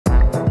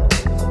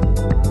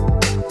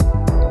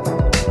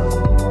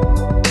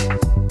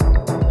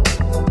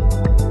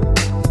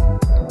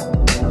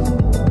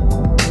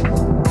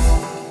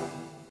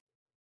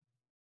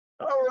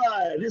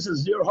This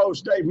is your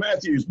host, Dave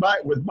Mathews,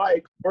 back with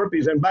Mike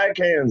Burpees and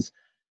Backhands,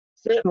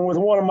 sitting with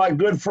one of my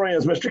good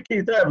friends, Mr.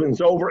 Keith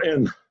Evans, over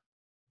in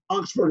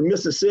Oxford,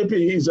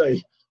 Mississippi. He's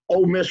a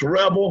Ole Miss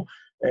Rebel,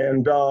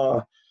 and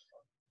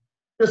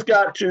just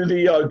got to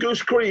the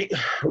Goose Creek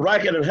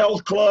Racket and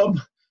Health Club.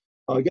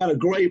 Got a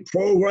great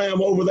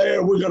program over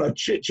there. We're going to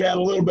chit-chat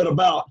a little bit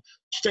about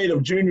state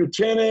of junior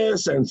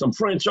tennis and some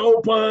French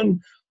Open,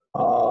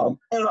 and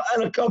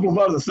a couple of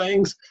other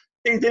things.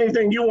 Keith,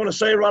 anything you want to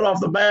say right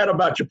off the bat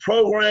about your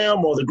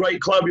program or the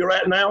great club you're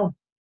at now?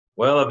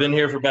 Well, I've been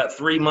here for about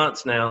 3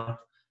 months now,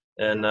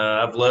 and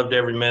I've loved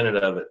every minute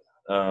of it.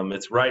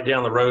 It's right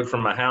down the road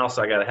from my house.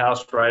 I got a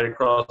house right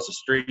across the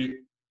street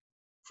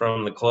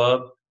from the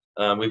club.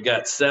 We've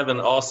got 7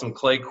 awesome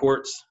clay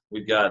courts.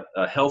 We've got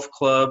a health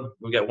club.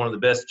 We've got one of the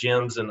best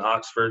gyms in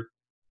Oxford.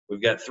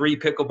 We've got 3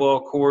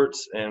 pickleball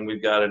courts, and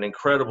we've got an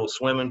incredible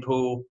swimming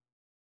pool.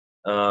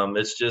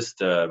 It's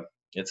just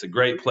it's a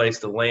great place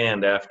to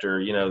land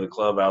after, the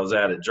club I was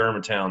at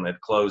Germantown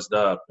had closed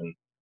up. And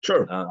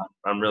sure,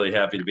 I'm really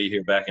happy to be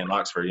here back in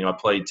Oxford. I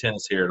played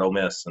tennis here at Ole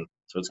Miss, and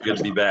so it's good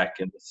to be back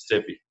in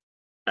Mississippi.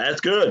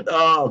 That's good.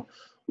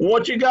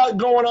 What you got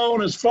going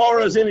on as far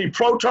as any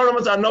pro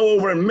tournaments? I know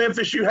over in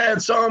Memphis you had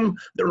some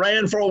that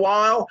ran for a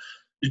while.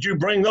 Did you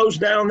bring those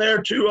down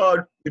there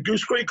to the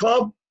Goose Creek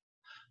Club?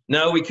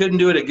 No, we couldn't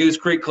do it at Goose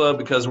Creek Club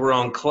because we're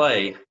on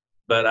clay,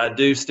 but I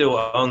do still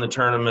own the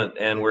tournament,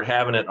 and we're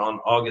having it on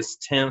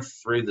August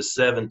 10th through the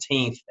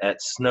 17th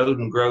at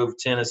Snowden Grove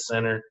Tennis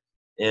Center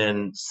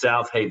in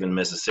South Haven,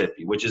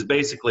 Mississippi, which is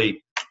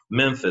basically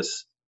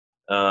Memphis.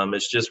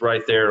 It's just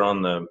right there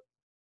on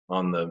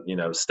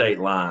the state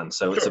line.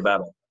 So it's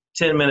about a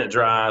 10-minute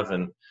drive,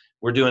 and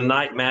we're doing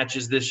night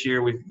matches this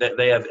year.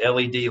 They have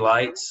LED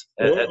lights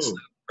at Snowden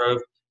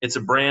Grove. It's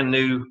a brand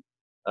new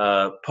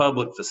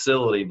public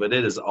facility, but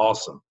it is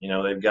awesome.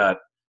 They've got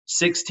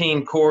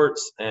 16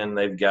 courts, and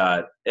they've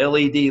got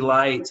LED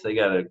lights. They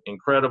got an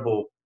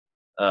incredible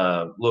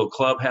little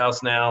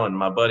clubhouse now, and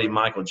my buddy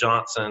Michael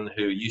Johnson,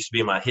 who used to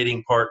be my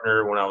hitting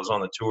partner when I was on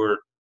the tour,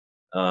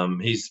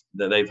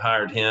 they've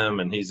hired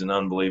him, and he's an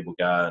unbelievable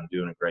guy and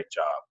doing a great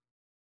job.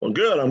 Well,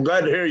 good. I'm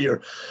glad to hear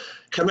you're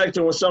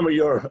connecting with some of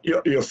your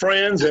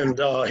friends and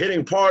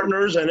hitting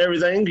partners and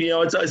everything.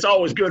 It's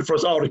always good for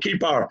us all to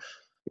keep our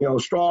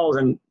straws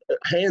and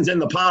hands in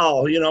the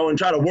pile, and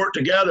try to work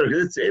together.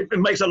 It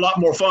makes it a lot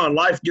more fun.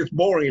 Life gets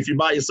boring if you're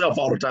by yourself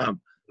all the time.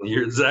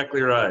 You're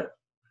exactly right.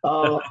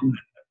 We'll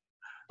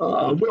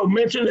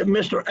mention that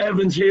Mr.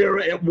 Evans here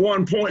at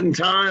one point in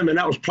time, and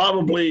that was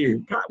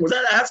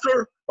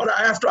after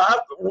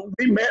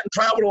we met and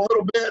traveled a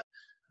little bit?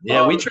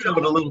 Yeah, we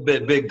traveled a little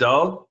bit, big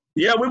dog.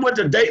 Yeah, we went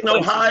to Dayton,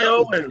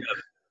 Ohio, and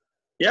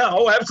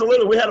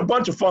absolutely. We had a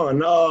bunch of fun.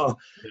 Do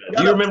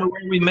you remember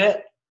where we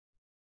met?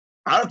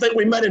 I don't think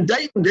we met in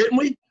Dayton, didn't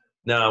we?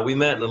 No, we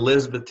met in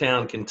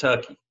Elizabethtown,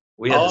 Kentucky.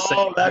 We had the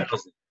same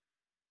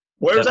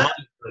where's that?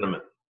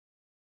 Tournament.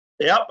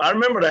 Yep, I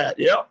remember that.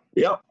 Yep.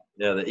 Yeah,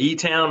 the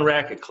E-Town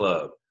Racket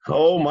Club.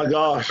 Oh, my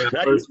gosh.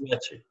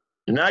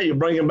 Now you're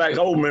bringing back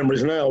old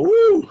memories now.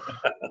 Woo!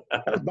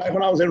 That's back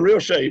when I was in real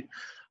shape.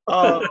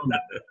 Well,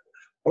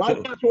 I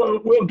guess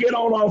we'll get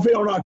off here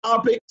on our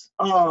topics.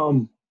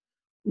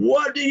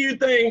 What do you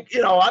think?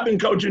 I've been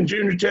coaching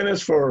junior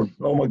tennis for,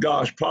 oh my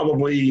gosh,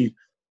 probably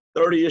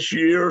 30-ish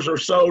years or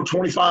so,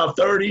 25,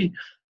 30.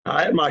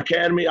 I had my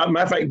academy. As a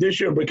matter of fact, this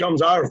year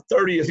becomes our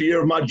 30th year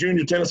of my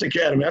junior tennis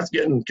academy. That's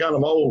getting kind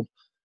of old.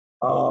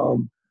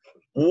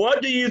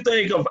 What do you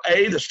think of,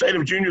 the state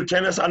of junior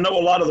tennis? I know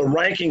a lot of the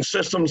ranking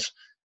systems,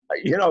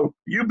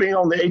 you being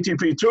on the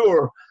ATP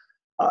tour,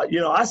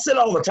 I sit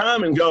all the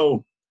time and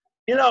go,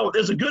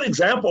 there's a good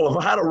example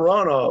of how to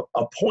run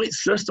a point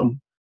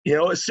system.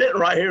 It's sitting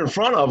right here in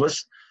front of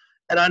us.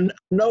 And I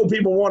know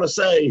people want to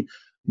say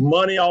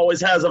money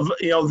always has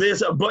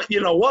this, but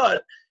you know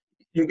what?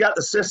 You got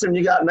the system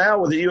you got now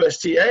with the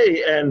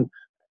USTA, and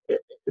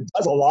it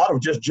does a lot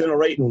of just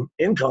generating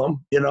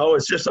income.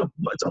 It's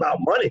about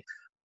money.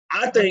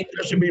 I think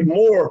there should be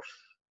more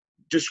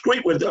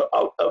discreet with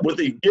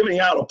the giving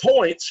out of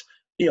points.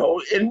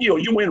 And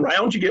you win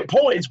rounds, you get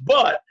points.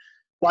 But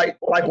like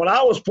when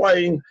I was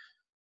playing,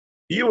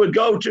 I would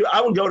go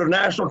to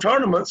national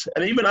tournaments,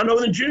 and even I know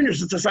in the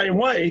juniors it's the same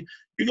way.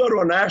 You go to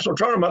a national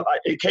tournament.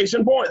 Case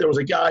in point, there was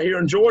a guy here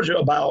in Georgia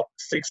about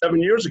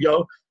 6-7 years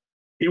ago.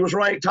 He was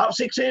ranked top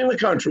 16 in the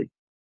country.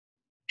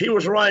 He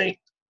wasn't ranked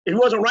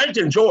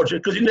in Georgia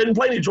because he didn't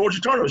play any Georgia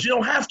tournaments. You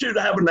don't have to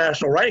have a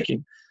national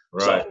ranking.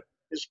 Right. So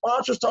his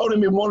sponsors told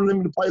him he wanted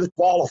him to play the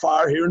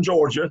qualifier here in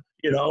Georgia.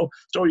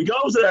 So he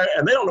goes there,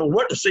 and they don't know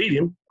what to seed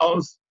him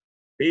because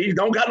he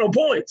don't got no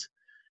points.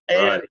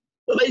 And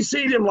so they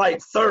seed him like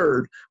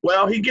 3rd.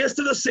 Well, he gets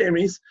to the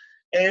semis,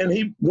 and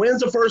he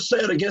wins the first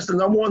set against the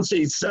number 1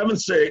 seed,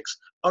 7-6.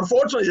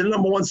 Unfortunately, the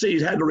number 1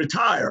 seed had to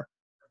retire.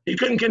 He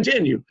couldn't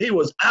continue. He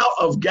was out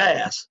of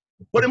gas.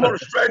 Put him on a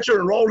stretcher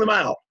and rolled him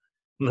out.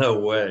 No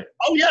way.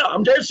 Oh, yeah,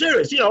 I'm dead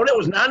serious. It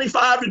was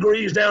 95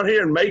 degrees down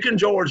here in Macon,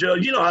 Georgia.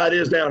 You know how it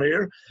is down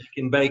here.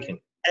 Bacon.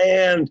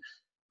 And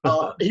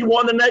He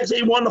won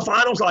the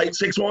finals like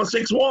 6-1,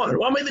 6-1.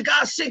 Well, I mean, the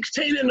guy's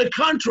 16 in the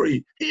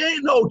country. He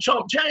ain't no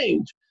chump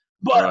change.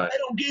 But Right. they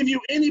don't give you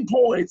any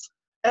points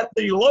at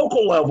the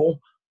local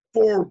level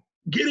for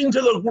getting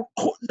to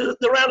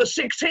the round of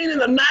 16 in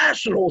the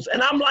nationals.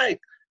 And I'm like,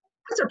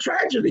 that's a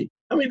tragedy.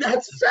 I mean,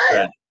 that's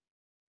sad.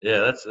 Yeah,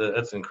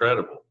 that's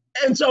incredible.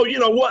 And so, you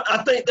know, what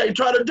I think they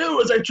try to do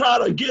is they try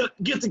to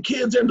get the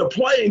kids into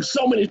playing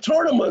so many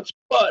tournaments,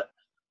 but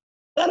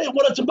that ain't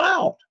what it's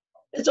about.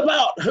 It's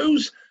about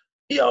who's,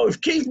 you know, if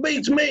Keith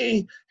beats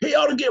me, he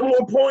ought to get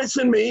more points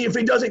than me if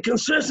he does it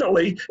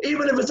consistently.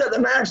 Even if it's at the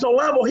national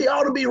level, he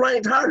ought to be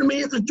ranked higher than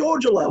me at the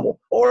Georgia level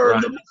or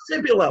the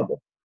Mississippi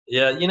level.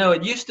 Yeah, you know,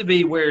 it used to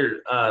be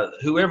where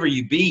whoever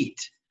you beat,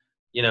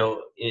 you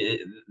know,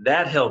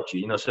 that helped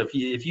you. You know, so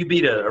if you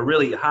beat a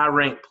really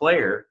high-ranked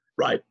player,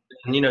 right,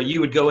 and, you know, you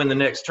would go in the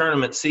next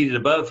tournament seated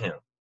above him.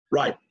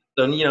 Right.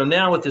 So, you know,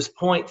 now with this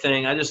point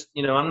thing, I just,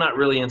 you know, I'm not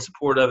really in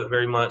support of it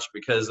very much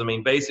because, I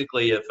mean,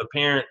 basically if a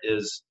parent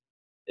is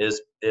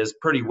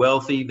pretty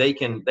wealthy, they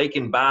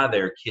can buy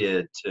their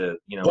kid to,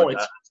 you know, a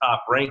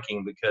top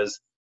ranking because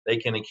they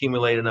can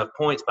accumulate enough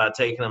points by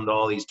taking them to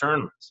all these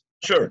tournaments.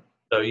 Sure.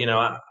 So, you know,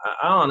 I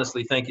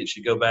honestly think it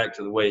should go back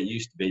to the way it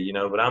used to be, you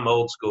know, but I'm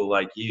old school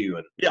like you.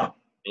 And,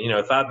 you know,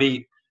 if I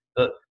beat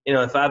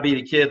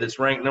a kid that's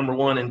ranked number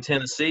 1 in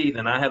Tennessee,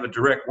 then I have a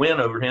direct win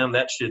over him.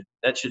 That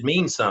should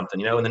mean something,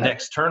 you know, in the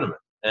next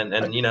tournament.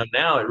 And you know,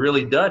 now it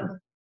really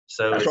doesn't.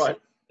 So that's right.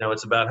 You know,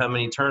 it's about how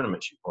many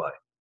tournaments you play.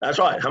 That's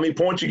right. How many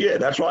points you get.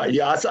 That's right.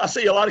 Yeah, I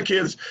see a lot of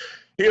kids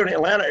here in the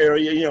Atlanta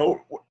area. You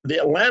know, the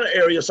Atlanta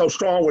area is so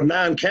strong with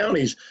 9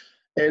 counties.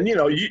 And, you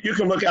know, you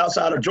can look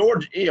outside of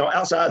Georgia, you know,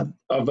 outside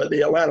of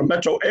the Atlanta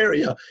metro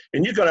area,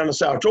 and you go down to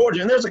South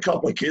Georgia, and there's a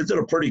couple of kids that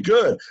are pretty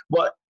good.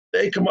 But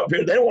they come up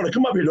here. They don't want to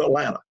come up here to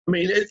Atlanta. I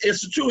mean,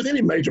 it's true with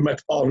any major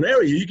metropolitan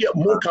area. You get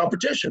more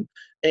competition.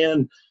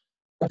 And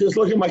I just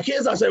look at my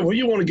kids. I say, well,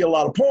 you want to get a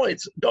lot of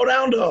points, go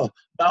down to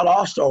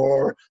Valdosta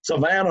or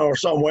Savannah or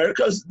somewhere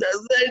because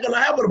they're going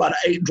to have about an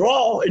 8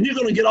 draw, and you're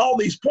going to get all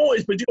these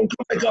points, but you're going to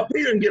come back up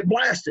here and get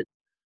blasted.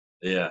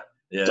 Yeah.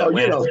 So,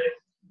 you know.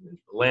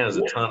 Atlanta's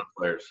a ton of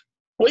players.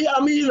 Well, yeah,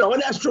 I mean, you know,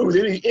 and that's true with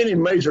any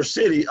major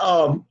city.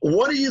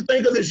 What do you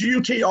think of this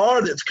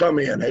UTR that's come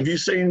in? Have you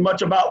seen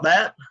much about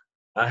that?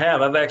 I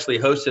have. I've actually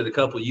hosted a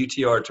couple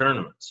UTR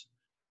tournaments.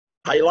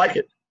 How you like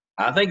it?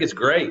 I think it's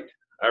great.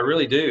 I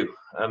really do.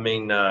 I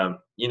mean,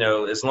 you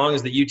know, as long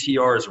as the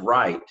UTR is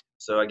right.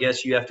 So I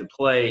guess you have to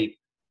play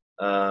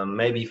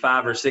maybe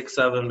 5 or 6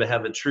 of them to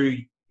have a true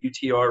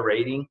UTR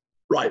rating.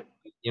 Right.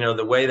 You know,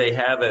 the way they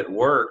have it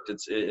worked,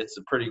 it's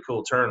a pretty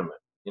cool tournament.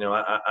 You know,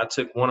 I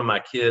took one of my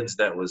kids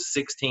that was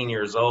 16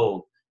 years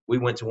old. We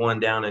went to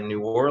one down in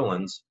New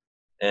Orleans,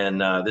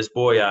 and this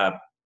boy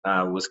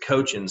I was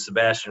coaching,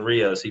 Sebastian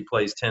Rios. He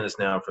plays tennis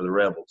now for the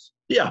Rebels.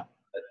 Yeah.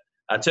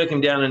 I took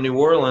him down to New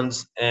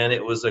Orleans, and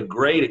it was a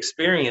great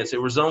experience. There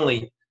was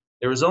only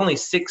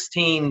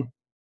 16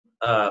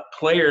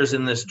 players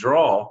in this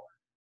draw,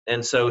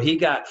 and so he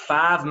got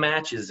 5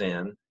 matches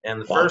in. And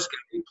the first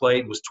guy he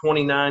played was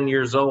 29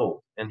 years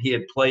old, and he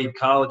had played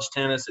college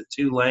tennis at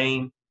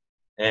Tulane.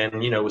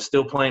 And, you know, was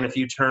still playing a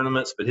few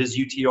tournaments, but his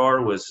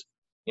UTR was,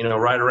 you know,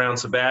 right around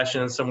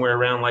Sebastian, somewhere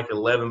around like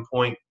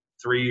 11.3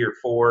 or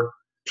 4.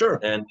 Sure.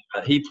 And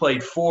he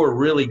played 4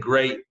 really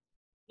great,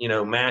 you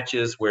know,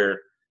 matches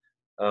where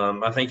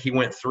I think he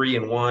went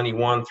 3-1. He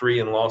won 3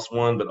 and lost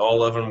 1, but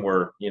all of them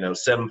were, you know,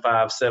 7-5,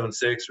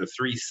 7-6, or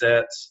 3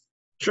 sets.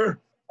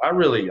 Sure.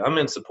 I'm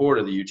in support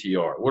of the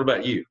UTR. What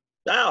about you?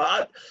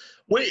 Now,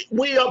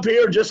 we up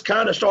here just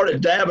kind of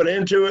started dabbing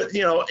into it.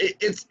 You know,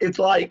 it's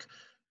like,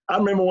 I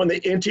remember when the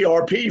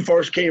NTRP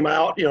first came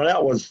out, you know,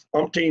 that was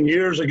umpteen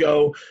years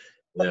ago.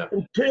 Yeah.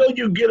 Until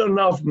you get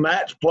enough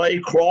match play,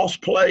 cross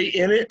play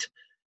in it,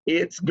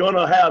 it's going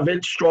to have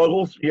its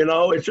struggles. You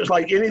know, it's just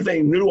like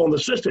anything new on the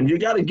system. You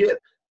got to get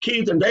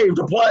Keith and Dave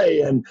to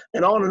play and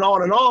on and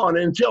on and on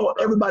until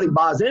everybody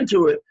buys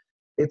into it.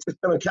 It's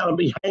just going to kind of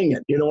be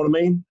hanging. You know what I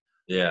mean?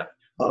 Yeah.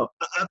 I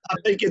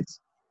think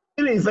it's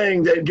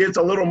anything that gets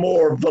a little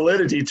more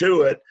validity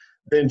to it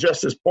than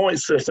just this point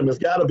system has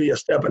got to be a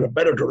step in a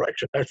better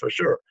direction. That's for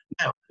sure.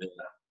 Now,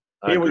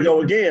 here we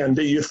go again.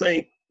 Do you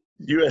think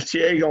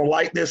USTA going to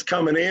like this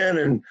coming in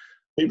and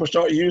people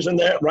start using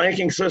that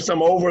ranking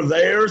system over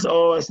theirs?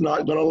 Oh, it's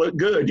not going to look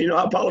good. You know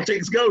how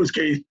politics goes,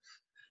 Keith.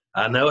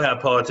 I know how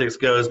politics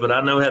goes, but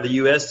I know how the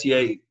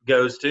USTA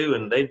goes too,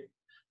 and the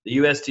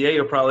USTA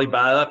will probably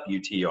buy up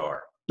UTR.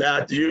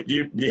 That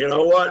you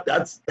know what?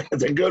 That's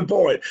a good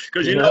point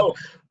because you know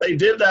they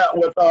did that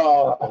with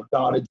oh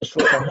God, it just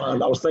slipped my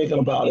mind. I was thinking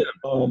about it.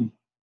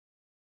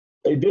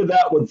 They did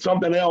that with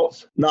something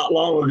else not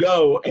long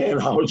ago, and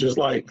I was just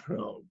like,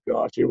 oh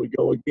gosh, here we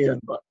go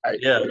again. But hey,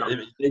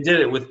 they did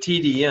it with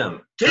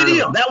TDM.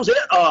 TDM, that was it.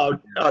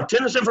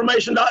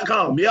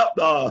 Tennisinformation.com.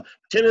 Yep.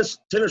 Tennis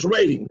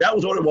rating. That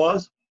was what it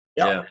was.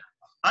 Yep. Yeah.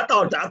 I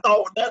thought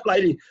that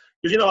lady,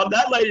 because you know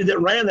that lady that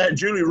ran that,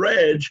 Julie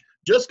Reg,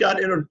 just got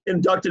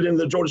inducted into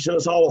the Georgia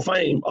Tennis Hall of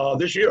Fame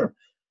this year.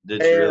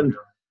 Did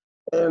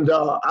And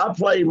I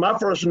played my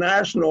first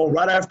national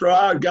right after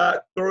I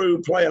got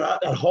through playing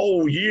a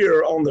whole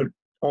year on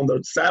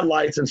the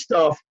satellites and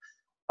stuff.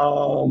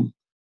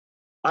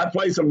 I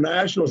played some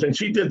nationals, and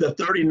she did the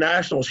 30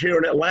 nationals here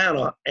in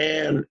Atlanta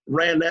and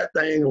ran that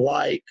thing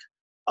like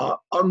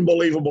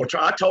unbelievable.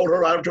 I told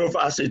her right after,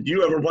 I said,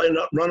 "You ever run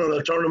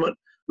a tournament?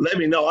 Let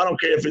me know. I don't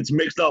care if it's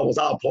mixed doubles.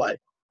 I'll play."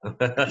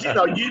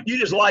 You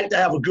just like to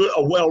have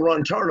a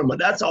well-run tournament.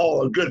 That's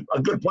all a good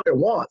player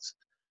wants.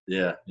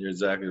 Yeah, you're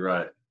exactly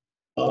right.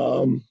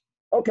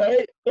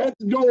 Okay,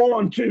 let's go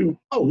on to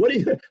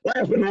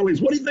last but not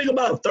least, what do you think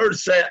about a third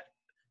set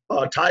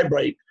tie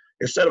break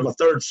instead of a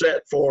third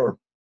set for,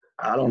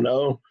 I don't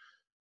know,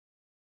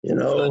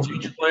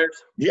 junior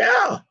players?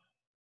 Yeah.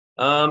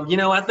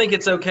 I think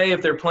it's okay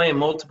if they're playing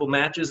multiple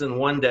matches in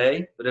one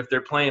day, but if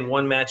they're playing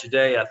one match a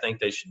day, I think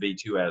they should be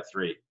 2 out of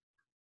 3.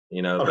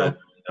 Okay.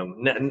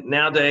 But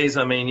nowadays,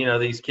 I mean,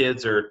 these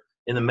kids are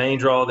in the main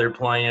draw, they're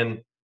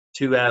playing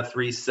 2 out of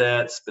 3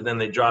 sets, but then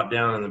they drop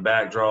down in the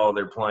back draw,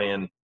 they're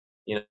playing,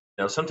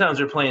 sometimes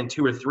they're playing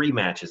 2 or 3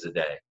 matches a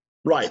day.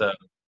 Right. So,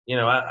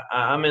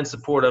 I'm in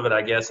support of it,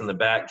 I guess, in the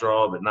back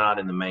draw, but not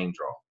in the main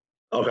draw.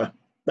 Okay.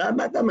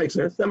 That makes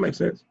sense. That makes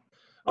sense.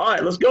 All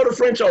right, let's go to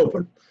French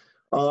Open.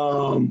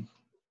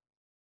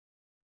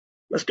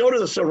 Let's go to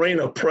the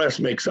Serena press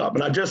mix-up,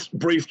 and I just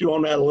briefed you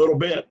on that a little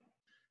bit.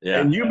 Yeah.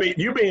 And you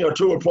being a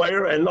tour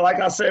player, and like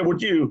I said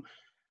with you,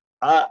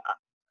 I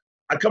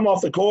come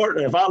off the court,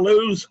 and if I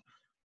lose,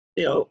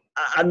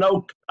 I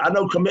know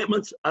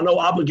commitments, I know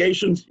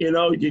obligations.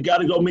 You got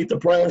to go meet the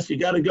press, you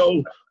got to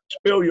go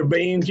spill your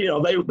beans. They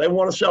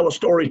want to sell a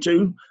story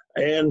too,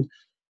 and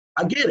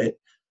I get it.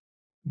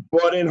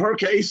 But in her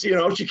case,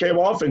 she came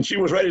off and she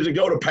was ready to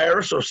go to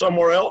Paris or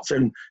somewhere else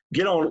and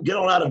get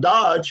on out of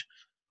Dodge.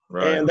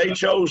 Right. And they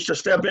chose to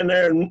step in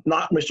there and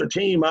knock Mr.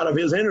 Team out of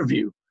his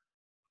interview.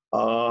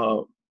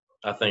 I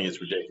think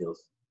it's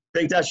ridiculous.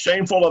 Think that's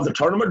shameful of the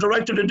tournament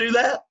director to do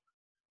that?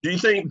 Do you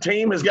think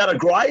Team has got a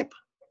gripe?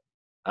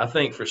 I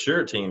think for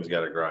sure Team's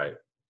got a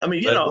gripe. I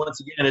mean, once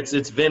again,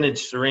 it's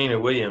vintage Serena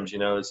Williams.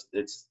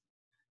 It's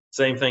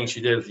same thing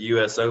she did at the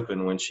U.S.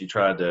 Open when she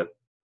tried to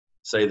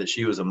say that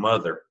she was a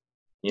mother.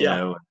 You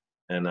know,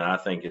 and I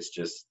think it's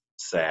just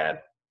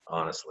sad,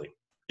 honestly.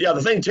 Yeah,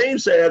 the thing Team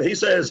said, he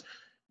says,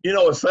 if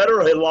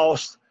Federer had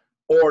lost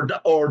or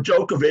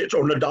Djokovic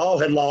or Nadal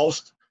had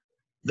lost,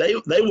 they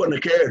wouldn't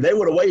have cared. They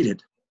would have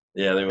waited.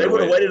 Yeah, they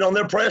would have waited on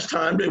their press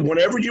time.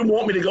 Whenever you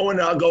want me to go in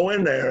there, I'll go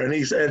in there. And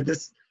he said,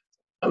 "This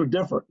so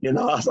different." I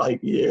was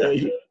like, "Yeah,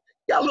 you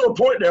got a little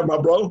point there, my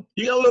bro.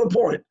 You got a little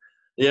point."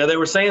 Yeah, they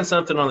were saying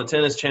something on the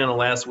Tennis Channel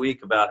last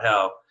week about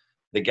how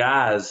the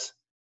guys,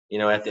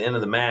 at the end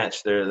of the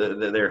match,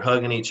 they're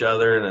hugging each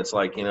other, and it's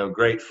like,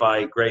 great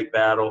fight, great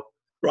battle.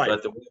 Right.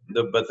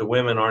 But the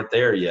women aren't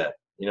there yet.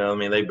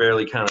 They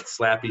barely kind of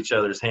slap each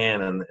other's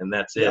hand, and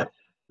that's it.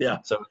 Yeah.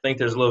 So I think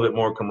there's a little bit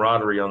more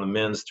camaraderie on the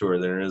men's tour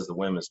than there is the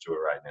women's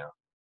tour right now.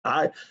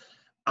 I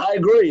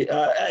agree,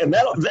 and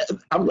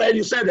I'm glad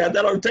you said that.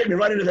 That'll take me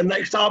right into the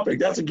next topic.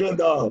 That's a good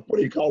what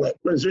do you call that,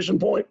 transition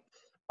point.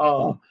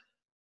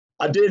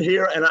 I did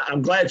hear, and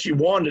I'm glad she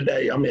won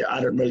today. I mean, I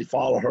didn't really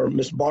follow her,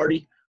 Miss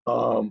Barty.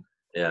 I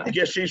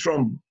guess she's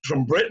from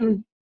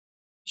Britain.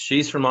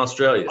 She's from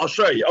Australia.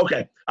 Australia,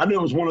 okay. I knew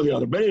it was one or the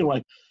other, but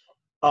anyway,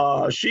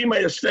 she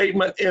made a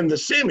statement in the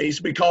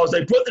semis because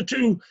they put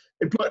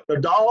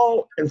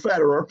Nadal and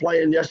Federer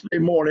playing yesterday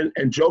morning,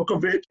 and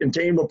Djokovic and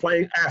Team were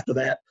playing after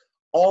that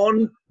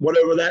on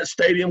whatever that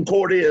stadium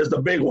court is,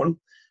 the big one.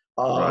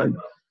 Right.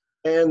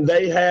 And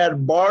they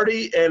had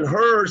Barty and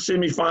her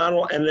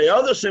semifinal and the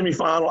other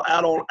semifinal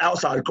out on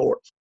outside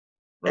courts.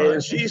 Right.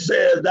 And she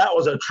said that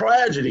was a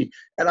tragedy.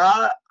 And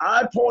I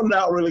pointed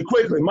out really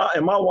quickly, my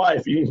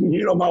wife,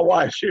 my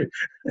wife, she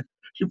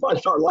probably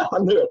started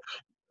laughing at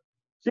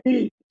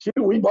it.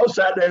 We both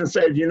sat there and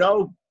said,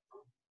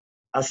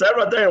 I sat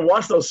right there and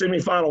watched those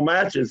semifinal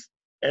matches,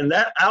 and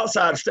that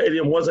outside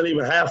stadium wasn't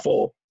even half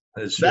full.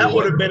 That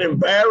would have been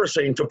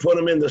embarrassing to put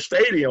them in the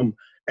stadium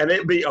and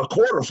it'd be a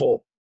quarter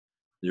full.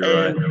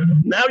 You're right.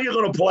 Now you're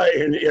going to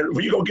play, and you're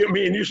going to get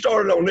me, and you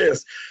started on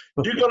this.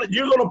 You're going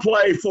to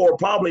play for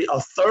probably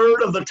a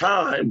third of the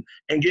time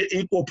and get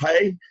equal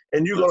pay,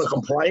 and you're going to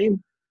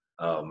complain?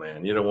 Oh,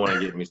 man, you don't want to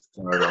get me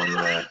started on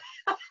that.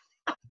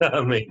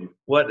 I mean,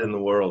 what in the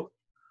world?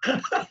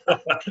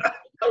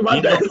 My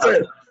dad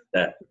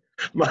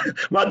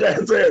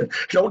said,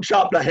 "Don't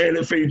chop the hand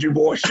that feeds you,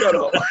 boy. Shut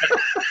up."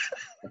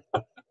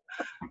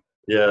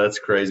 Yeah, that's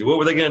crazy. What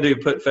were they going to do?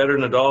 Put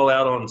Federer and Nadal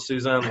out on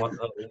Suzanne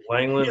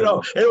Langland?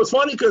 And it was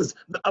funny because,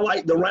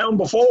 like the round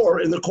before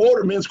in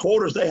the men's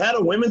quarters, they had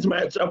a women's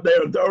match up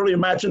there, the earlier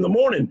match in the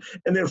morning,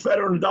 and then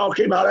Federer and Nadal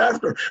came out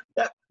after.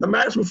 The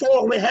match before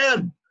only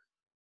had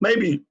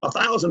maybe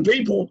 1,000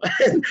 people,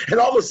 and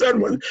all of a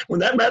sudden, when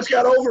that match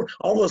got over,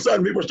 all of a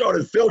sudden people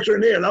started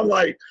filtering in. I'm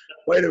like,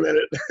 wait a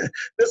minute,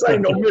 this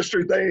ain't no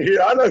mystery thing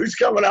here. I know who's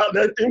coming out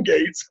in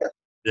gates.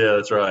 Yeah,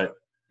 that's right.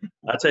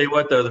 I tell you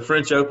what, though, the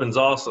French Open's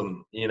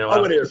awesome.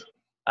 It is.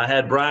 I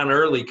had Brian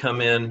Early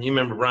come in. You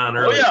remember Brian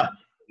Early? Oh, yeah.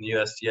 In the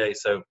USTA.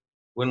 So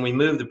when we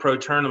moved the pro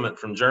tournament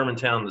from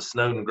Germantown to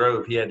Snowden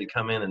Grove, he had to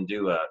come in and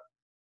do a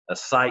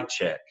site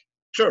check.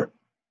 Sure.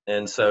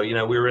 And so,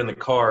 we were in the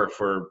car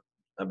for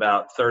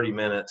about 30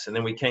 minutes, and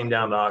then we came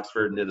down to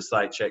Oxford and did a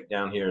site check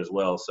down here as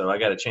well. So I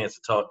got a chance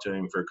to talk to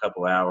him for a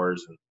couple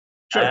hours, and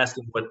sure.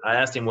 I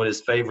asked him what his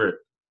favorite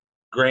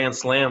Grand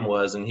Slam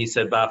was, and he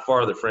said by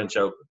far the French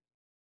Open.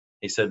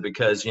 He said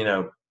because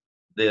the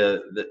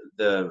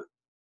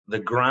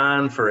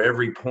grind for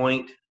every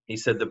point. He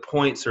said the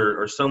points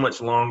are so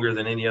much longer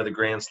than any other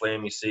Grand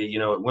Slam you see.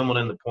 At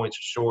Wimbledon the points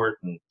are short,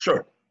 and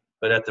sure.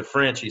 But at the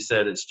French, he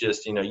said it's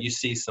just you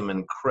see some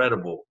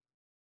incredible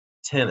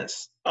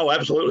tennis. Oh,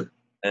 absolutely.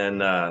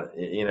 And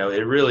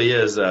it really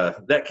is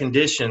that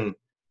condition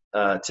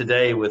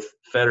today with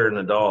Federer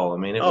and Nadal. I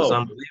mean, it was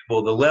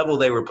unbelievable the level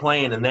they were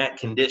playing in that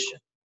condition.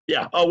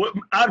 Yeah. Oh,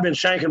 I've been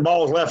shanking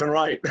balls left and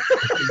right.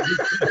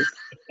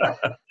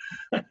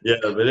 Yeah,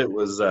 but it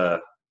was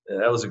that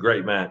was a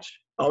great match.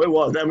 Oh, it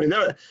was. I mean,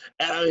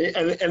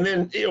 and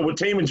then with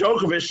Thiem and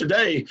Djokovic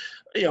today,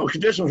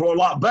 conditions were a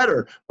lot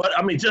better. But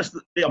I mean, just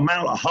the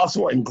amount of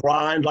hustle and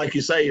grind, like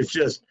you say, it's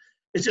just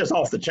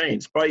off the chain.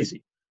 It's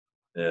crazy.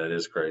 Yeah, it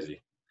is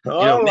crazy.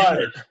 All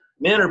right.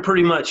 Men are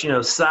pretty much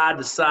side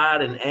to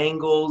side and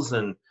angles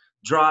and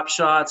drop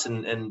shots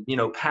and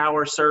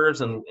power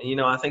serves, and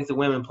I think the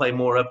women play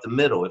more up the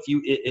middle. If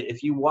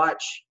you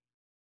watch,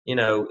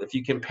 if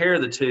you compare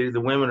the two,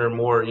 the women are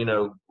more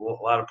a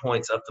lot of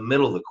points up the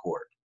middle of the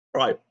court.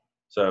 Right.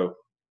 So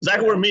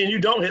exactly where me and you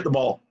don't hit the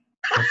ball.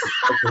 I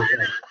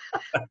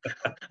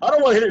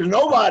don't want to hit it to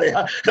nobody.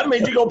 That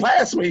means you go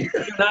past me. You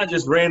and I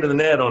just ran to the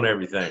net on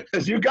everything.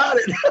 You got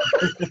it.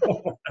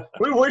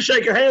 we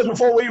shake your hands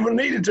before we even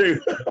needed to.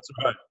 That's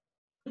right.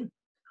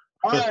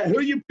 All right, who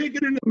are you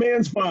picking in the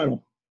men's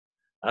final?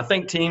 I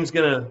think Thiem's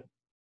gonna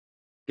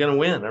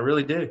win. I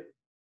really do.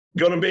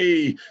 Gonna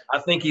be. I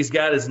think he's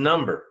got his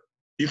number.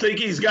 You think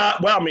he's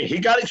got? Well, I mean, he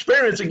got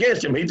experience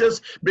against him. He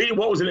just beat.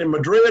 What was it in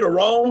Madrid or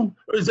Rome?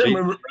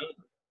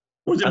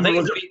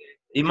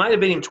 He might have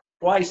beat him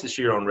twice this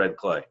year on red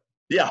clay.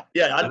 Yeah.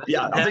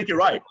 I think you're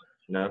right.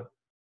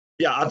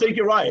 Yeah, I think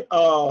you're right.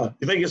 You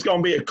think it's going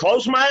to be a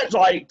close match,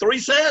 like 3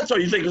 sets, or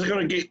you think it's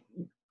going to get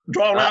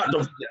drawn out?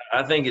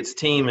 I think it's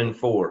Thiem in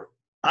 4.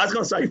 I was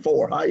going to say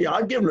 4.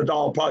 I'd give him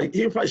Nadal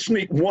he'll probably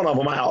sneak one of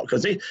them out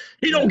because he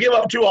don't give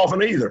up too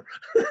often either.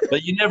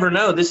 But you never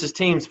know. This is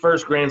Thiem's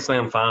first Grand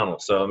Slam final,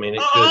 so I mean,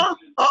 it could.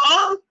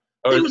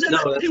 He was in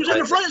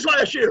the French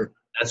last year.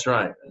 That's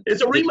right.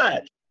 It's a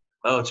rematch.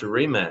 Oh, it's a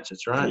rematch.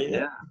 That's right.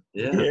 Yeah.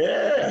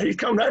 Yeah, he's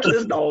coming after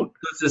this dog.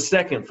 It's the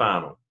second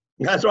final.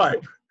 That's right.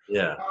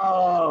 Yeah.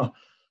 I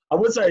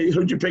would say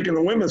who'd you pick in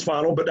the women's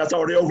final, but that's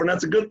already over, and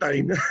that's a good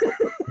thing.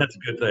 That's a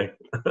good thing.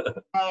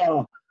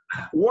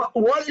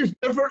 What is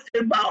different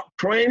about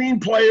training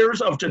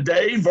players of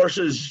today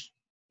versus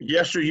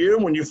yesteryear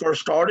when you first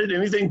started?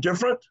 Anything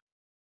different?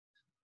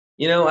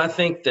 I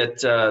think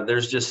that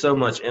there's just so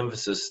much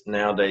emphasis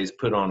nowadays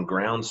put on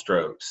ground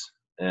strokes,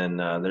 and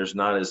there's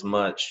not as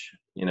much,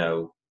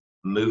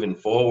 moving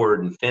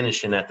forward and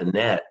finishing at the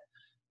net.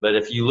 But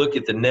if you look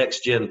at the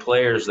next gen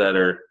players that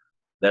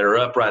are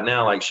up right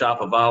now, like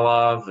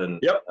Shapovalov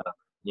and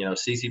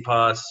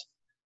Tsitsipas,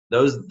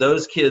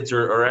 those kids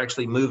are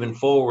actually moving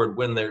forward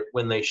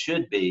when they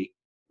should be,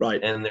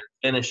 right, and they're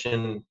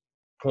finishing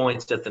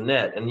points at the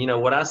net. And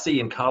what I see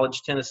in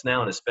college tennis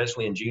now, and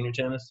especially in junior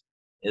tennis,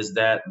 is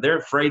that they're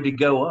afraid to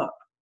go up.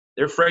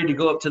 They're afraid to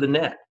go up to the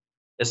net,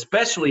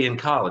 especially in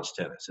college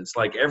tennis. It's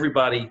like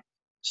everybody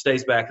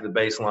stays back at the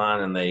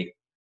baseline and they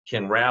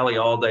can rally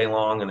all day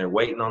long and they're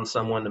waiting on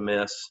someone to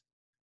miss.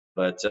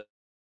 But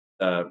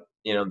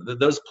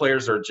those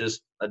players are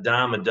just a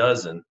dime a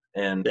dozen.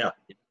 And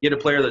get a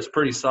player that's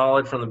pretty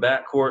solid from the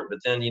backcourt, but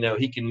then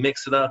he can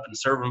mix it up and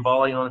serve and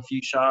volley on a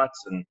few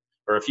shots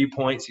or a few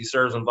points. He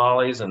serves and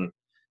volleys, and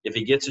if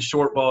he gets a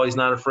short ball, he's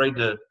not afraid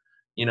to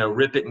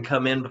rip it and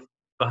come in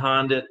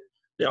behind it.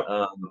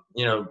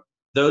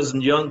 Those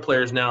young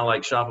players now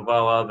like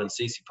Shapovalov and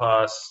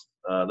Tsitsipas,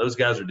 those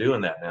guys are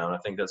doing that now, and I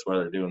think that's why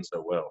they're doing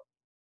so well.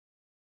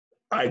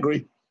 I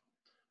agree.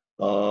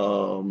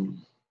 What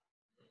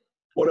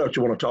else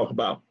you want to talk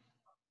about?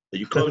 Are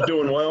you close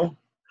doing well?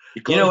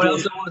 What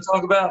else I want to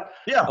talk about?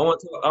 Yeah. I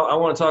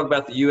want to talk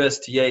about the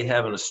USTA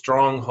having a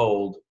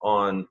stronghold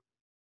on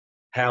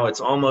how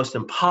it's almost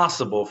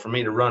impossible for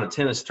me to run a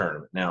tennis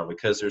tournament now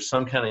because there's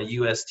some kind of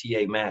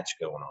USTA match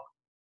going on.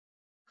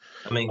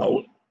 I mean,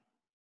 you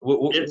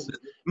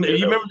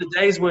remember the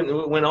days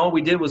when all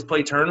we did was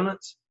play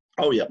tournaments?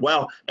 Oh, yeah.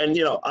 Well,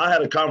 and, I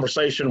had a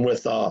conversation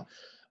with a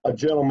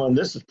gentleman.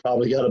 This has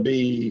probably got to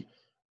be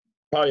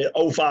probably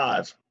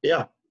 05.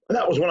 Yeah. And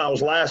that was when I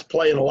was last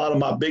playing a lot of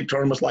my big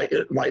tournaments, like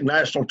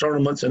national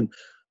tournaments. And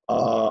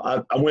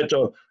I went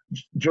to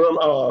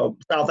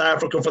South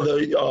Africa for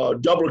the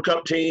Doubler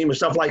Cup team and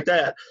stuff like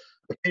that.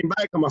 I came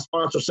back and my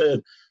sponsor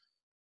said,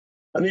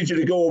 I need you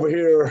to go over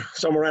here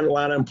somewhere in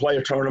Atlanta and play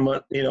a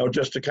tournament,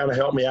 just to kind of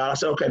help me out. I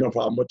said, okay, no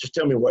problem, but just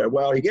tell me where.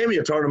 Well, he gave me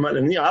a tournament,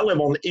 and I live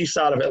on the east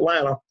side of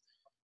Atlanta.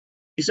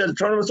 He said, the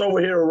tournament's over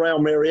here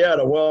around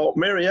Marietta. Well,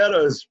 Marietta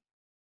is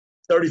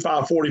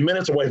 35, 40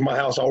 minutes away from my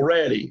house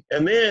already.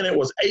 And then it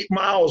was 8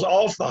 miles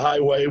off the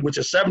highway, which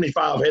is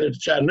 75 headed to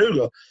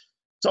Chattanooga.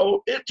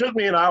 So it took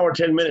me an hour and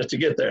 10 minutes to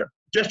get there,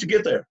 just to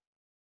get there.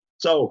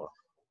 So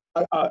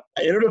I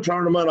entered the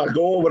tournament. I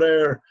go over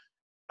there.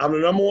 I'm the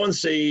number 1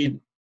 seed.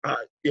 I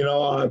get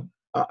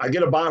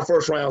a bye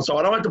first round, so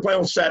I don't have to play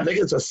on Saturday.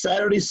 It's a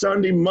Saturday,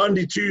 Sunday,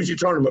 Monday, Tuesday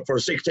tournament for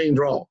a 16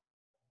 draw.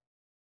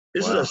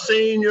 This is a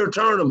senior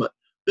tournament.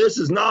 This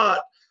is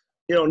not,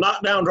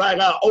 knockdown, drag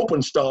out,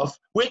 open stuff,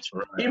 which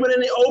even in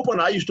the open,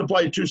 I used to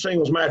play 2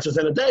 singles matches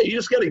in a day. You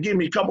just got to give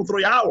me a couple,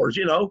 3 hours,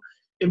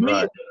 If me,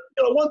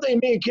 one thing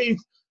me and Keith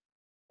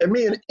and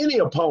me and any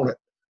opponent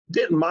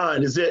didn't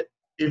mind is that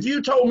if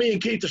you told me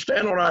and Keith to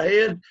stand on our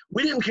head,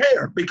 we didn't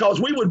care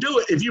because we would do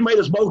it if you made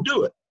us both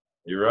do it.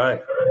 You're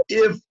right.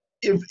 If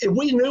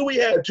we knew we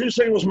had 2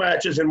 singles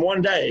matches in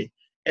one day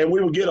and we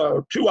would get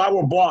a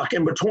 2-hour block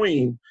in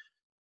between,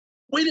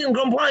 we didn't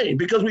complain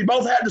because we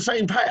both had the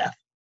same path.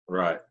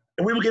 Right.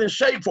 And we would get in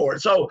shape for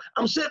it. So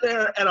I'm sitting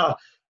there and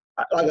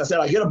like I said,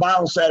 I get a bye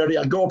on Saturday.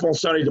 I go up on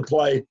Sunday to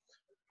play.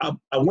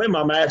 I win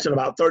my match in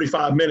about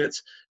 35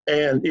 minutes.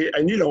 And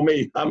you know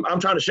me, I'm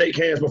trying to shake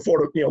hands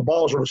before the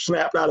balls are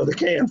snapped out of the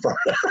can.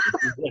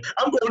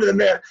 I'm going to the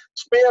net,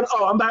 spin.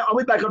 Oh, I'm back. I'll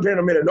be back up here in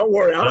a minute. Don't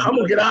worry. I'm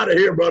going to get out of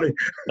here, buddy.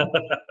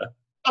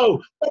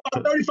 Oh,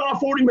 about 35,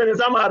 40 minutes,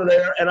 I'm out of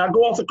there. And I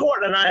go off the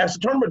court and I ask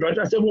the tournament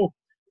director, I said, well,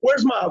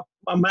 where's my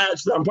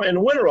match that I'm playing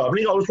the winner of? And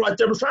he goes, right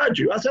there beside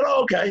you. I said,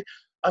 oh, okay.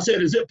 I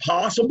said, is it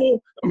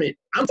possible? I mean,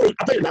 I played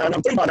at 9.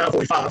 I'm through by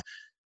 9:45.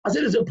 I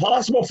said, is it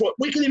possible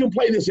we can even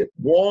play this at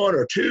 1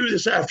 or 2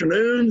 this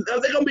afternoon? They're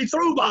going to be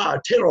through by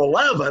 10 or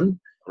 11.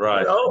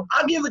 Right. I'll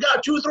give the guy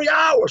 2 or 3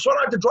 hours so I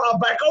don't have to drive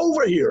back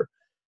over here.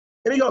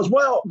 And he goes,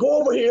 well,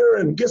 go over here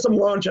and get some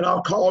lunch and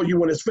I'll call you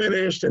when it's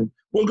finished and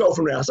we'll go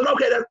from there. I said,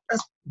 okay,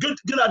 that's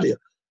good idea.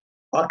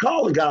 I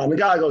called the guy and the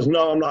guy goes,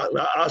 no, I'm not.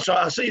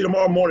 I'll see you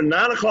tomorrow morning,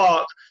 9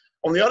 o'clock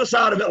on the other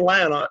side of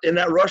Atlanta in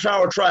that rush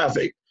hour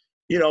traffic.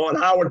 An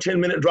hour and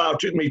 10-minute drive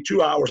took me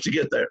 2 hours to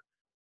get there.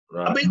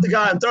 Right. I beat the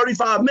guy in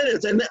 35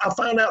 minutes, and I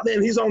found out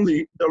then he's on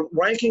the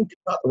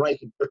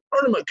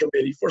tournament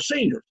committee for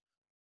seniors.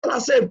 And I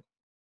said,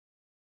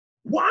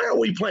 why are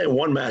we playing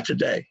 1 match a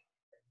day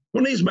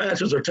when these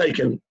matches are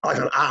taking like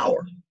an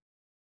hour?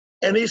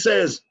 And he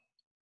says,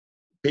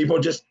 people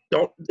just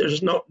don't,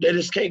 they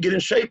just can't get in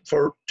shape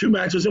for 2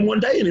 matches in one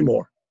day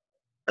anymore.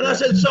 And I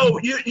said, so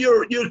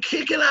you're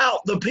kicking out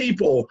the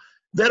people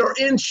that are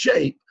in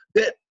shape,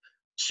 that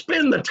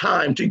spend the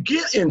time to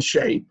get in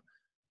shape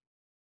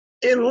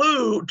in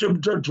lieu to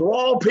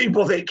draw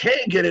people that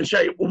can't get in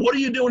shape. Well, what are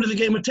you doing to the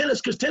game of tennis?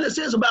 Because tennis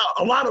is about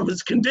a lot of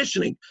its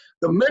conditioning,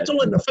 the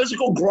mental and the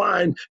physical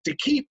grind to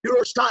keep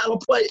your style of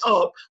play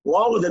up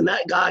longer than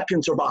that guy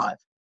can survive.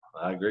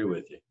 I agree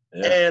with you.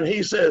 Yeah. And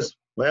he says,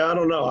 well, I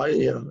don't know. I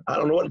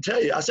don't know what to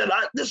tell you. I said,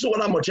 this is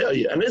what I'm going to tell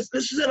you. And this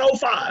is in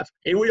 05.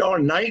 Here we are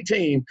in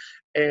 19.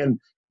 And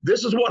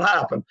this is what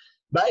happened.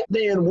 Back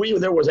then,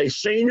 there was a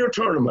senior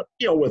tournament,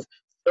 with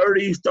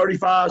 30s,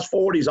 35s,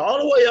 40s, all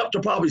the way up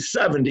to probably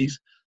 70s,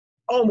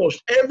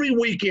 almost every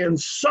weekend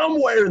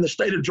somewhere in the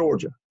state of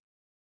Georgia.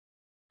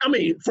 I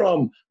mean,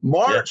 from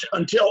March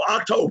until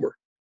October,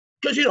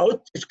 because,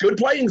 it's good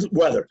playing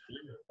weather.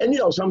 And,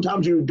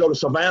 sometimes you go to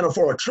Savannah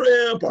for a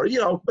trip or,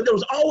 but there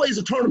was always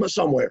a tournament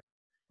somewhere.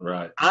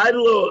 Right. I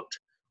looked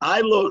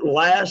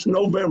last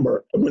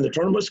November when the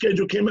tournament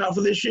schedule came out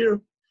for this year.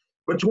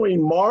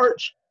 Between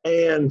March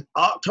and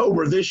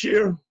October this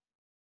year,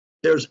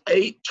 there's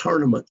 8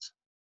 tournaments.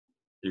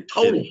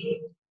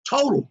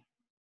 Total.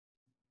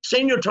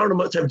 Senior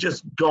tournaments have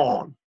just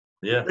gone.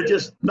 Yeah. They're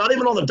just not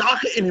even on the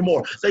docket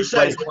anymore. They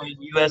say playing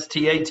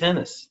USTA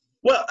tennis.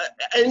 Well,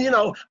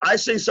 and I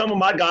see some of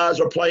my guys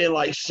are playing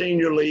like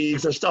senior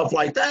leagues and stuff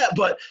like that,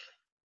 but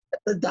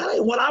that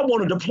ain't what I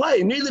wanted to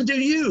play. Neither do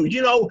you.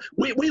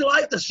 We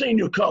like the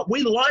senior cup.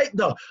 We like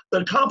the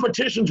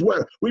competitions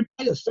where we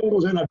play a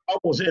singles and a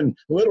doubles in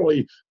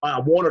literally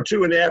 1 or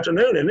 2 in the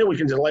afternoon, and then we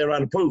can just lay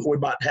around the pool we're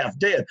about half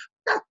dead.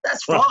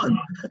 That's fun.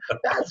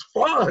 That's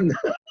fun.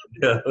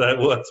 Yeah, that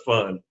was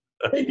fun.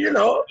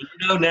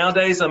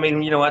 Nowadays,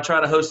 I try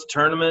to host a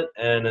tournament,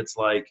 and it's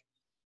like,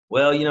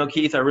 well,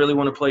 Keith, I really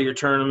want to play your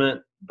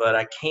tournament, but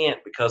I can't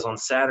because on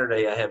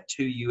Saturday I have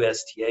 2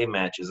 USTA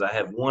matches. I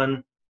have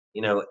one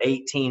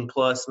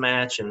 18-plus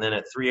match, and then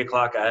at 3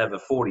 o'clock I have a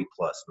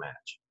 40-plus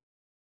match.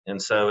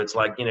 And so it's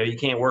like, you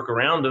can't work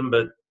around them,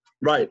 but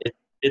right,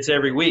 it's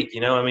every week.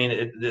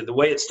 The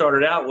way it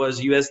started out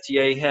was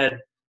USTA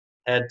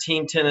had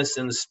team tennis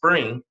in the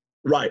spring.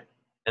 Right.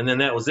 And then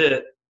that was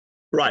it.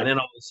 Right. And then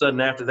all of a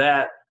sudden after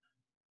that,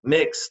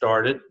 mixed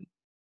started.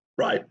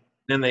 Right.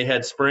 Then they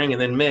had spring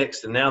and then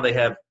mixed, and now they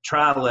have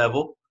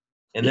tri-level,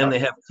 and then they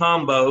have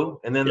combo,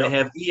 and then they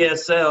have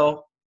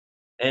ESL.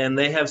 And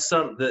they have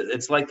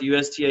it's like the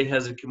USTA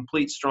has a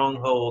complete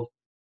stronghold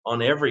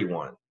on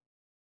everyone.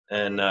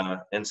 And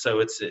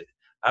so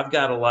I've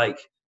got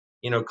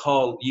to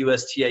call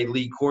USTA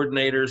league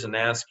coordinators and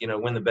ask,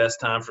 when the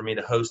best time for me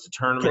to host a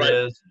tournament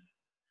is.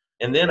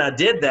 And then I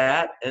did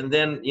that. And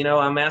then,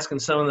 I'm asking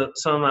some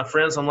of my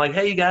friends, I'm like,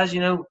 hey, you guys,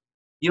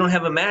 you don't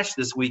have a match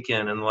this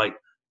weekend. And like,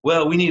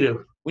 well, we need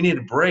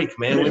a break,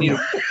 man. We need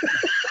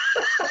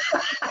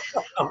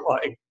I'm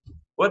like,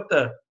 what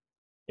the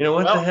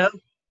hell?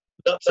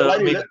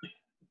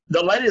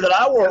 The lady that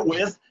I work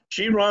with,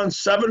 she runs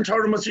 7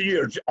 tournaments a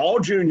year, all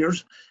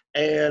juniors,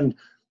 and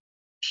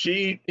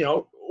she,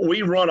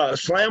 we run a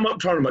slam-up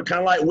tournament, kind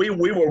of like we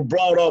were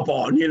brought up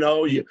on.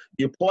 You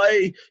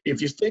play.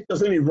 If you think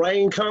there's any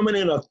rain coming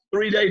in a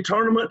 3-day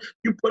tournament,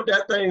 you put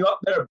that thing up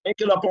there, bank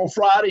it up on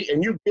Friday,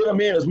 and you get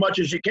them in as much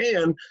as you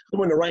can.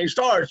 When the rain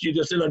starts, you're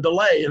just in a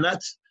delay, and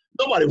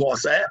nobody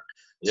wants that.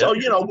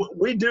 Yep. So,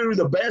 we do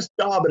the best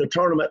job at a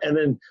tournament, and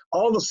then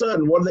all of a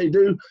sudden, what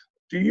do?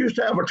 You used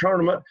to have a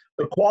tournament.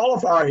 The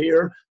qualifier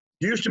here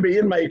used to be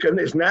in Macon.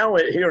 It's now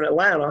here in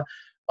Atlanta.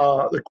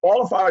 The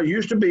qualifier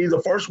used to be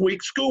the first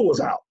week school was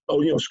out.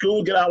 So, school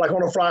would get out like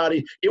on a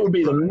Friday. It would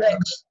be the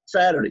next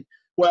Saturday.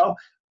 Well,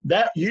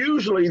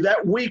 usually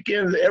that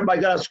weekend that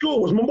everybody got out of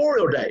school was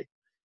Memorial Day.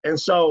 And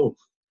so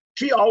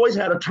she always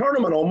had a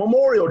tournament on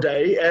Memorial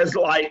Day as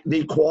like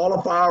the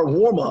qualifier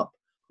warm-up.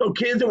 So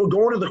kids that were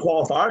going to the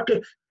qualifier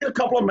could get a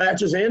couple of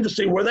matches in to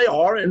see where they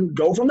are and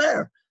go from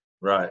there.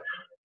 Right.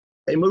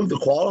 They moved the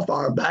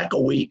qualifier back a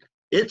week.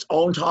 It's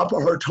on top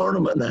of her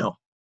tournament now.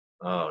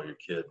 Oh, you're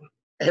kidding.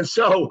 And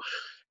so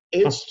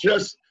it's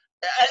just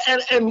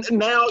and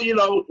now,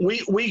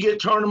 we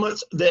get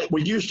tournaments that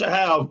we used to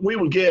have. We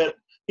would get,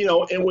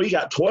 and we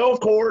got 12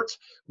 courts.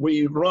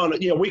 We run,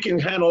 we can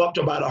handle up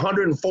to about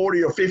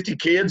 140 or 50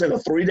 kids in a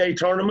 3-day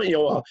tournament,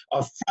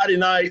 a Friday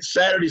night,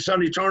 Saturday,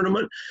 Sunday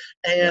tournament.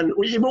 And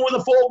we even with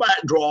a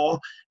fullback draw.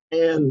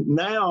 And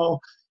now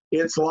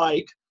it's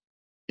like,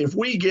 if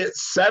we get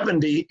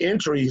 70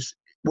 entries,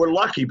 we're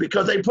lucky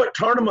because they put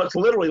tournaments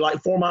literally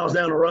like 4 miles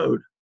down the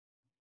road.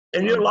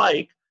 And you're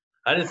like,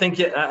 I didn't think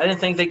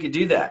they could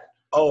do that.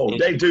 Oh,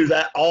 they do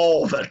that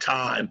all the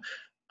time.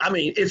 I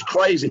mean, it's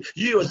crazy.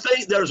 You would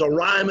think there's a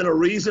rhyme and a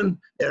reason.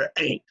 There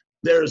ain't.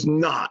 There's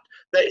not.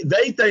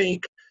 They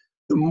think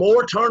the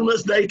more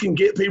tournaments they can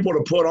get people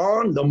to put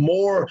on, the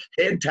more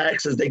head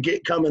taxes they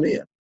get coming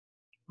in.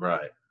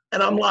 Right.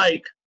 And I'm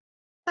like,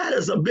 that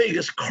is the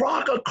biggest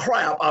crock of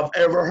crap I've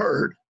ever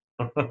heard.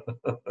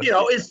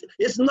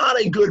 It's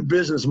not a good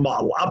business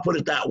model. I'll put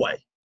it that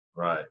way.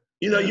 Right.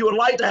 You would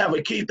like to have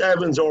a Keith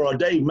Evans or a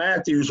Dave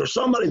Mathews or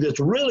somebody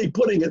that's really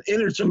putting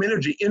some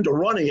energy into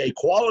running a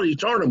quality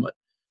tournament.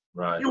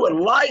 Right. You would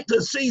like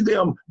to see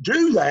them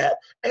do that,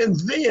 and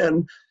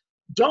then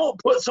don't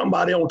put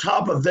somebody on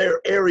top of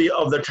their area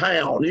of the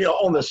town,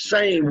 on the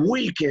same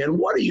weekend.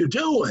 What are you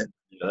doing?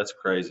 Yeah, that's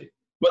crazy.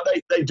 But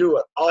they do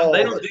it all.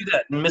 They don't do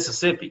that in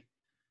Mississippi.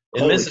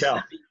 In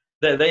Mississippi,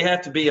 they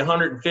have to be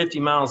 150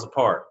 miles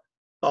apart.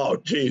 Oh,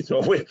 geez.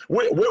 Well,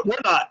 we're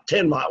not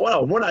 10 miles.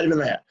 Well, we're not even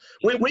that.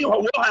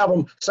 We'll have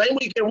them same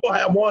weekend. We'll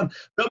have one.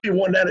 There'll be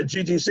one down at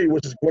GTC,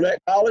 which is Gwinnett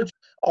College.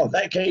 Oh,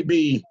 that can't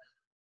be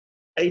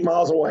 8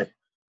 miles away.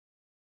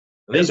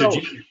 These are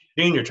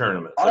junior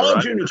tournaments. All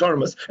right? Junior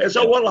tournaments. And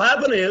so what will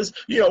happen is,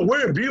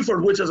 we're in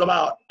Buford, which is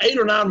about 8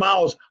 or 9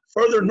 miles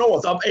further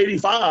north, up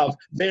 85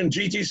 than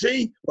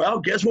GTC. Well,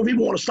 guess what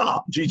people want to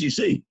stop?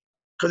 GTC,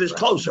 because it's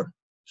closer.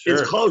 Sure.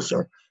 It's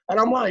closer. And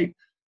I'm like,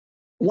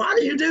 why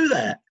do you do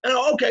that? And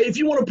okay, if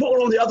you want to put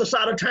one on the other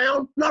side of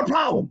town, not a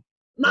problem.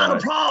 Not a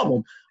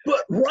problem.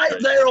 But right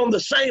there on the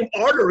same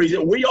artery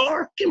that we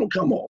are,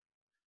 come on.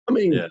 I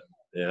mean, yeah,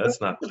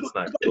 that's not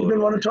They've been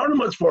running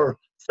tournaments for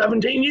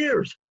 17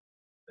 years.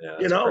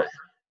 Yeah,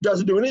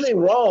 doesn't do anything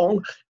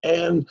wrong.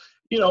 And,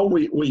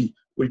 we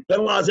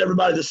penalize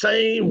everybody the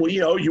same.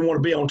 You want to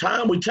be on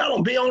time. We tell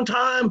them, be on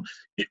time.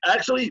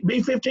 Actually,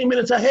 be 15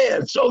 minutes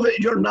ahead so that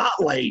you're not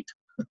late.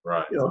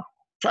 Right.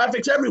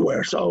 Traffic's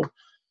everywhere. So.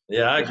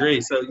 Yeah, I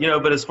agree. So,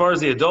 but as far as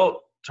the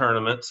adult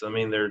tournaments, I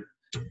mean,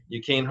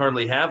 you can't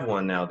hardly have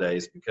one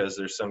nowadays because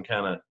there's some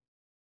kind of,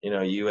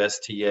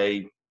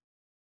 USTA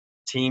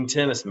team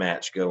tennis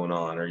match going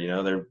on, or,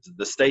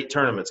 the state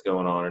tournament's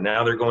going on, or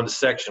now they're going to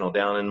sectional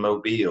down in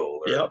Mobile.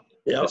 Yep.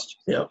 It's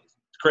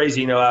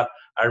crazy.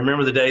 I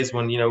remember the days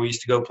when, we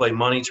used to go play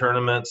money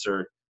tournaments,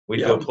 or we'd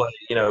go play,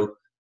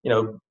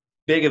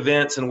 big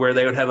events, and where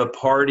they would have a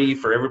party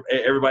for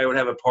everybody would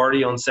have a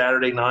party on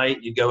Saturday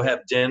night. You'd go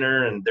have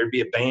dinner, and there'd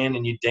be a band,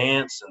 and you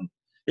dance, and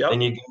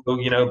then you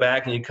go,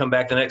 back, and you come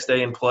back the next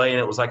day and play, and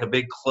it was like a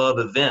big club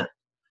event.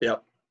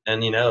 Yep.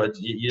 And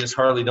you just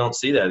hardly don't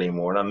see that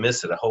anymore, and I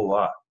miss it a whole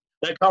lot.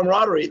 That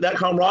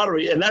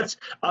camaraderie, and that's,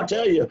 I'll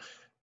tell you,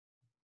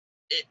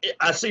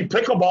 I see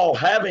pickleball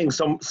having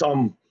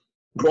some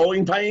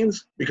growing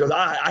pains because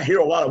I hear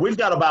a lot of.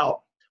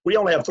 We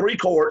only have 3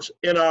 courts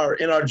in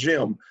our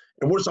gym.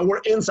 And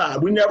we're inside.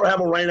 We never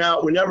have a rain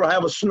out. We never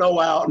have a snow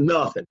out,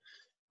 nothing.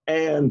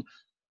 And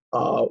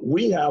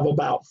we have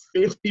about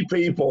 50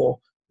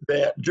 people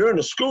that during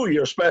the school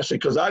year, especially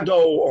because I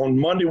go on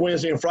Monday,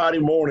 Wednesday, and Friday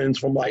mornings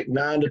from like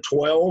 9 to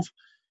 12.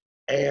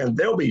 And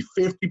there'll be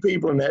 50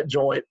 people in that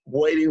joint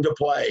waiting to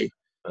play.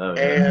 Oh,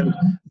 and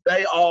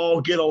they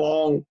all get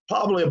along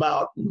probably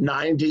about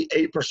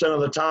 98%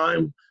 of the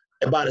time,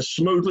 about as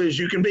smoothly as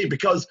you can be,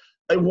 because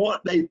they know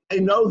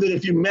that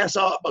if you mess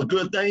up a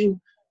good thing,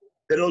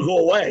 it'll go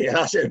away. And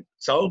I said,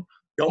 so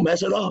don't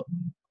mess it up.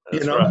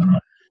 That's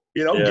right.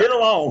 Get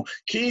along.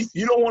 Keith,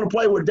 you don't want to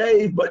play with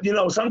Dave, but,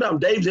 sometimes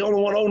Dave's the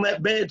only one on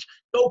that bench.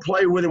 Go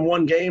play with him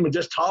one game and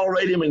just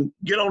tolerate him and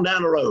get on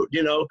down the road,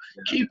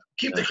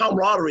 Keep the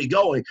camaraderie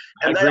going.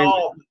 And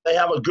they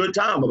have a good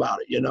time about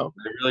it, They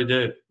really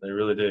do. They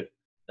really do.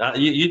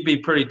 You'd be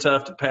pretty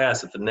tough to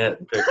pass at the net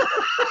and pick.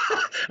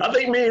 I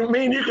think me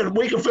and you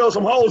we can fill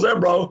some holes there,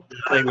 bro.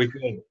 I think we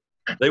could.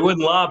 They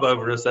wouldn't lob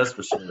over us, that's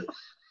for sure.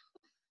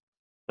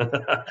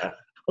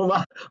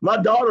 Well, my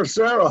daughter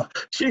Sarah,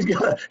 she's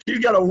got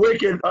a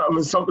wicked,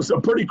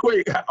 some pretty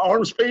quick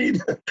arm speed.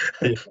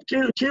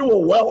 Yeah. She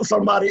will welt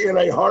somebody in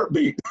a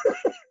heartbeat.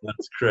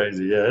 That's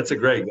crazy. Yeah, it's a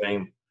great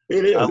game.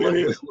 It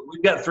is.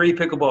 We've got 3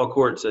 pickleball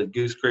courts at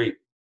Goose Creek,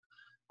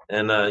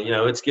 and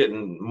it's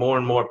getting more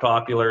and more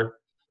popular.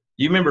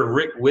 You remember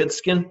Rick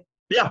Widskin?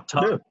 Yeah,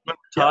 Todd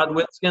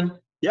Widskin?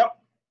 Yep.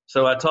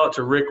 So I talked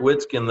to Rick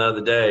Widskin the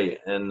other day,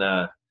 and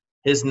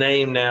his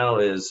name now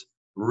is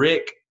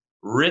Rick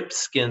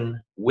Ripskin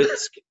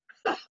Widskin.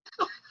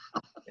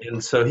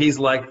 And so he's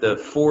like the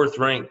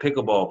 4th-ranked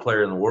pickleball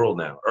player in the world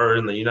now, or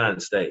in the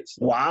United States.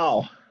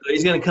 Wow. So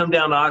he's going to come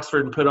down to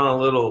Oxford and put on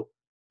a little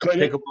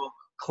pickleball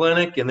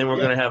clinic, and then we're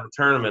going to have a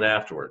tournament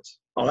afterwards.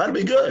 Oh, that'd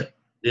be good.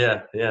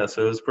 Yeah.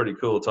 So it was pretty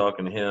cool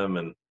talking to him.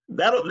 And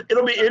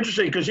it'll be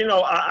interesting because,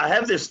 I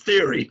have this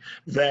theory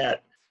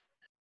that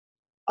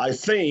I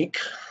think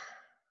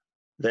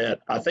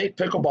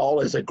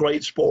pickleball is a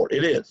great sport.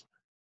 It is.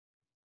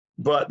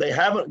 But they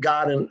haven't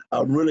gotten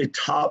a really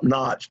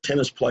top-notch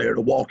tennis player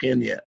to walk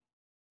in yet.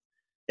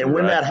 And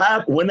when that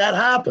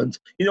happens,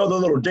 the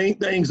little dink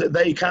things that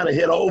they kind of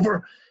hit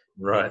over,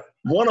 right?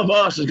 One of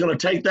us is going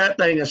to take that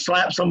thing and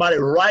slap somebody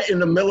right in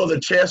the middle of the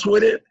chest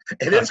with it,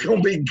 and it's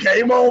going to be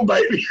game on,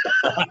 baby.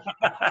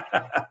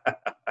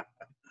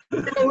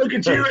 They're going to look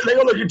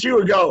at you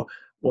and go,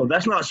 well,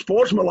 that's not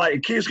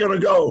sportsmanlike. Keith's going to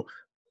go,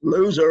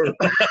 loser.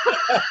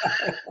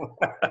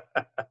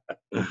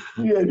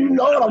 Yeah, you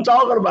know what I'm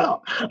talking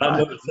about. I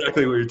know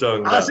exactly what you're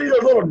talking about. I see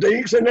those little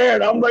dinks in there,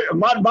 and I'm like,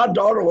 my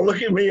daughter will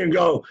look at me and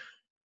go,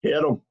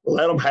 hit them,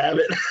 let them have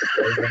it.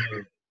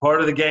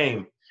 Part of the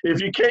game. If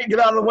you can't get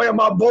out of the way of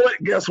my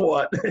bullet, guess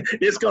what?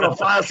 It's going to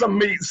find some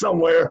meat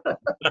somewhere. Yep.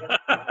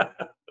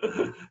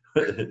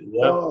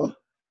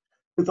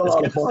 It's a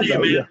lot of fun. You,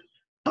 man.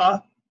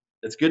 Huh?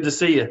 It's good to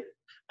see you.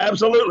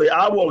 Absolutely.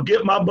 I will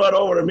get my butt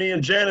over to me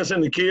and Janice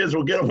and the kids.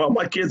 We'll get them. Well,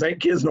 my kids ain't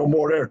kids no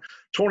more. They're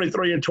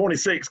 23 and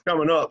 26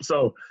 coming up.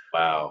 So,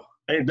 wow.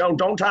 Hey,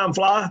 don't time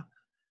fly?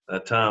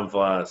 That time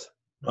flies.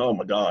 Oh,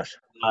 my gosh.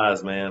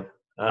 Flies, man.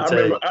 I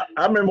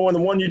remember when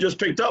the one you just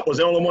picked up was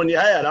the only one you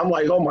had. I'm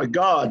like, oh, my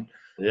God.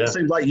 Yeah. It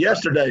seems like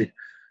yesterday.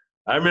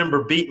 I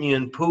remember beating you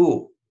in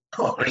pool.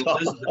 Oh, in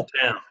Elizabeth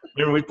Town.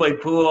 Remember we played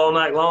pool all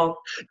night long?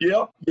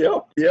 Yep.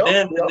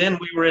 Then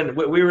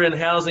we were in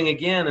housing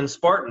again in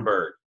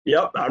Spartanburg.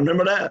 Yep, I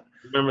remember that.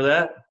 Remember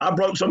that? I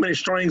broke so many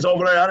strings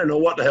over there, I didn't know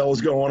what the hell was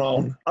going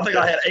on. I think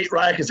I had 8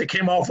 rackets that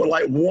came off with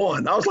like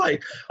 1. I was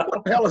like,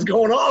 what the hell is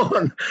going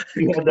on?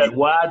 You had that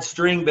wide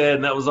string bed,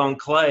 and that was on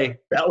clay.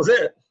 That was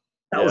it.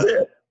 That was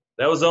it.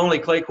 That was the only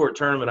clay court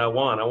tournament I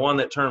won. I won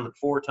that tournament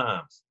 4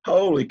 times.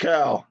 Holy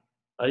cow.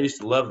 I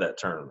used to love that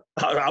tournament.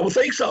 I would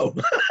think so.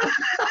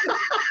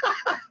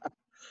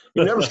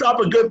 You never stop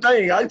a good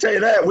thing. I can tell you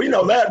that. We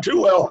know that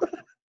too well.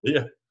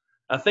 Yeah.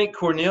 I think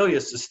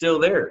Cornelius is still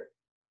there.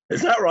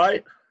 Is that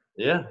right?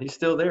 Yeah, he's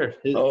still there.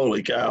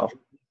 Holy cow.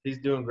 He's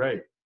doing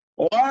great.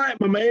 Well, all right,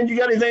 my man. You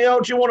got anything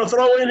else you want to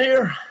throw in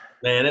here?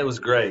 Man, it was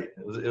great.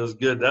 It was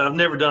good. I've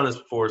never done this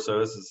before, so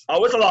this is.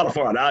 Oh, it's a lot of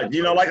fun.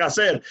 Like I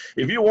said,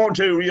 if you want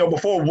to,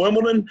 before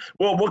Wimbledon,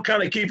 we'll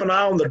kind of keep an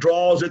eye on the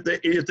draws at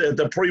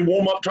the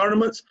pre-warm-up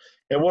tournaments,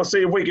 and we'll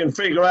see if we can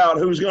figure out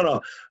who's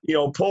gonna,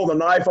 pull the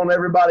knife on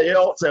everybody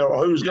else,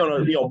 or who's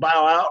gonna,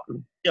 bow out,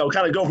 and,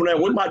 kind of go from there.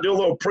 We might do a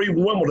little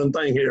pre-Wimbledon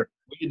thing here.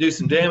 We could do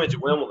some damage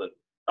at Wimbledon.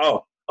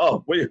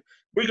 Oh, we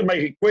can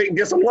make it quick and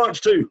get some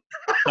lunch too.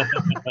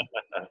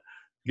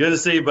 Good to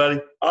see you, buddy.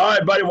 All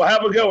right, buddy. Well,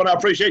 have a good one. I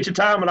appreciate your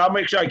time, and I'll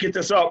make sure I get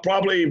this up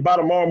probably by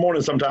tomorrow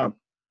morning sometime.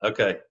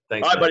 Okay.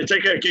 Thanks. All right, buddy.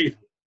 Take care, Keith.